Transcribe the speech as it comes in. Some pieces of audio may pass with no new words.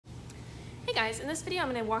Hey guys, in this video I'm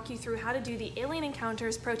going to walk you through how to do the alien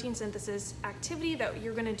encounters protein synthesis activity that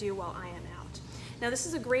you're going to do while I am out. Now this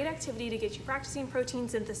is a great activity to get you practicing protein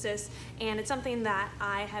synthesis, and it's something that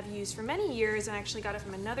I have used for many years and I actually got it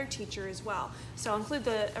from another teacher as well. So I'll include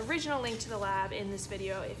the original link to the lab in this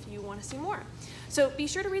video if you want to see more. So be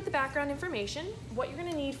sure to read the background information. What you're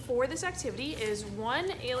going to need for this activity is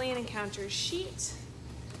one alien encounters sheet,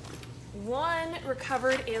 one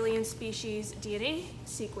recovered alien species DNA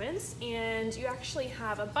sequence, and you actually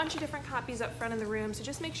have a bunch of different copies up front in the room, so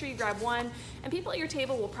just make sure you grab one, and people at your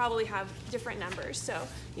table will probably have different numbers. So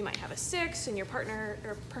you might have a 6 and your partner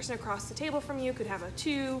or person across the table from you could have a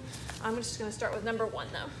 2. I'm just going to start with number 1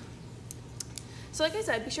 though. So like I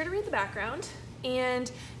said, be sure to read the background,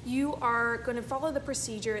 and you are going to follow the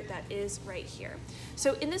procedure that is right here.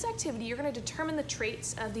 So in this activity, you're going to determine the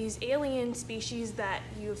traits of these alien species that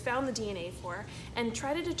you have found the DNA for and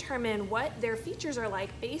try to determine what their features are like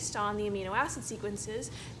based on the amino acid sequences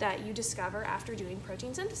that you discover after doing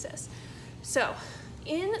protein synthesis. So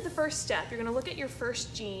in the first step, you're going to look at your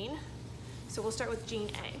first gene. So we'll start with gene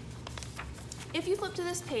A. If you flip to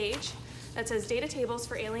this page that says data tables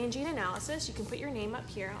for alien gene analysis, you can put your name up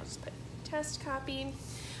here. I'll just put test copy.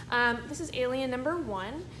 This is alien number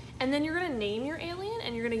 1, and then you're going to name your alien,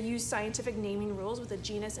 and you're going to use scientific naming rules with a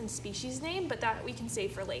genus and species name, but that we can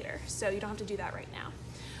save for later, so you don't have to do that right now.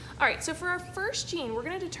 All right, so for our first gene, we're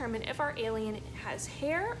going to determine if our alien has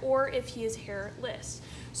hair or if he is hairless.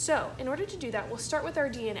 So in order to do that, we'll start with our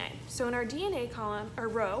DNA. So in our DNA column or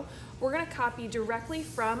row, we're going to copy directly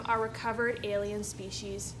from our recovered alien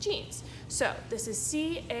species genes. So this is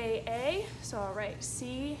CAA, so I'll write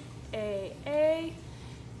CAA,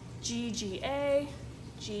 GGA,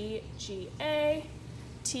 GGA,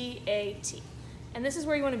 TAT. And this is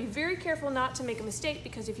where you want to be very careful not to make a mistake,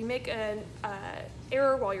 because if you make an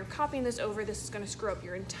error while you're copying this over, this is going to screw up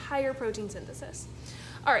your entire protein synthesis.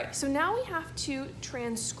 All right, so now we have to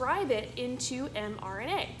transcribe it into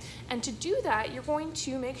mRNA. And to do that, you're going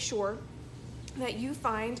to make sure that you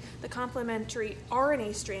find the complementary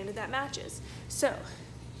RNA strand that matches. So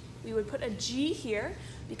we would put a G here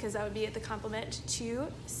because that would be at the complement to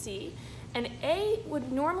C. And A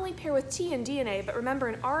would normally pair with T in DNA, but remember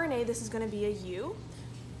in RNA this is going to be a U,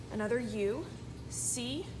 another U,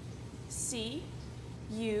 C, C,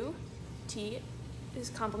 U, T is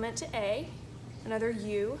complement to A, another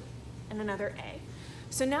U, and another A.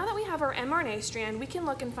 So now that we have our mRNA strand, we can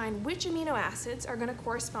look and find which amino acids are going to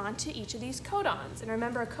correspond to each of these codons. And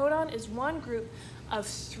remember, a codon is one group of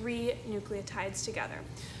 3 nucleotides together.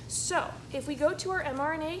 So if we go to our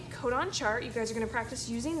mRNA codon chart, you guys are going to practice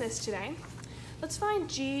using this today. Let's find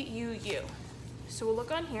GUU. So we'll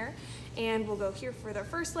look on here, and we'll go here for the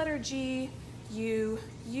first letter, GUU.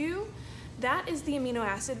 That is the amino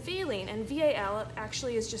acid valine, and VAL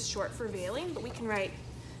actually is just short for valine, but we can write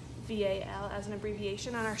VAL as an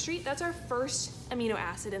abbreviation on our sheet. That's our first amino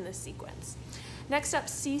acid in this sequence. Next up,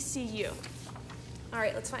 CCU. All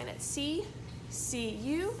right, let's find it.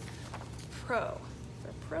 CCU, pro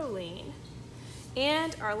for proline.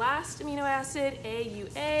 And our last amino acid,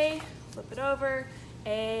 AUA, flip it over,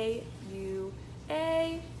 AUA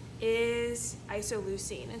is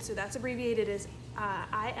isoleucine. And so that's abbreviated as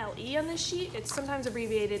ILE on this sheet. It's sometimes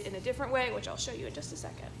abbreviated in a different way, which I'll show you in just a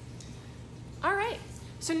second. All right.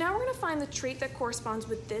 So now we're going to find the trait that corresponds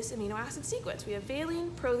with this amino acid sequence. We have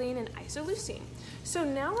valine, proline, and isoleucine. So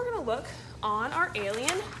now we're going to look on our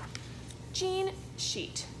alien gene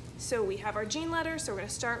sheet. So we have our gene letters, so we're going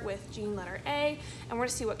to start with gene letter A, and we're going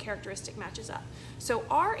to see what characteristic matches up. So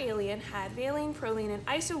our alien had valine, proline, and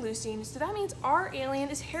isoleucine, so that means our alien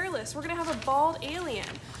is hairless. We're going to have a bald alien.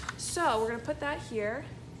 So we're going to put that here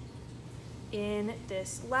in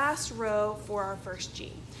this last row for our first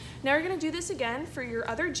gene. Now you're going to do this again for your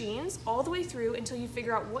other genes all the way through until you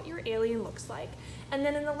figure out what your alien looks like. And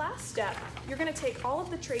then in the last step, you're going to take all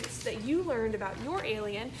of the traits that you learned about your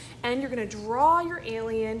alien, and you're going to draw your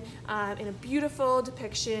alien in a beautiful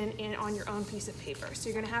depiction on your own piece of paper. So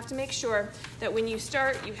you're going to have to make sure that when you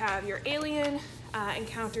start, you have your alien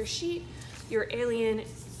encounter sheet, your alien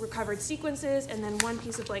recovered sequences, and then one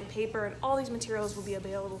piece of blank paper, and all these materials will be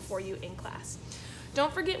available for you in class.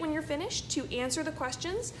 Don't forget when you're finished to answer the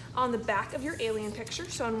questions on the back of your alien picture.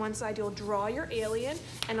 So on one side you'll draw your alien,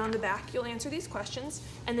 and on the back you'll answer these questions,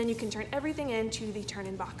 and then you can turn everything into the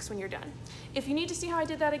turn-in box when you're done. If you need to see how I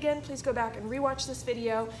did that again, please go back and rewatch this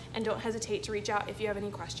video, and don't hesitate to reach out if you have any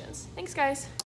questions. Thanks guys.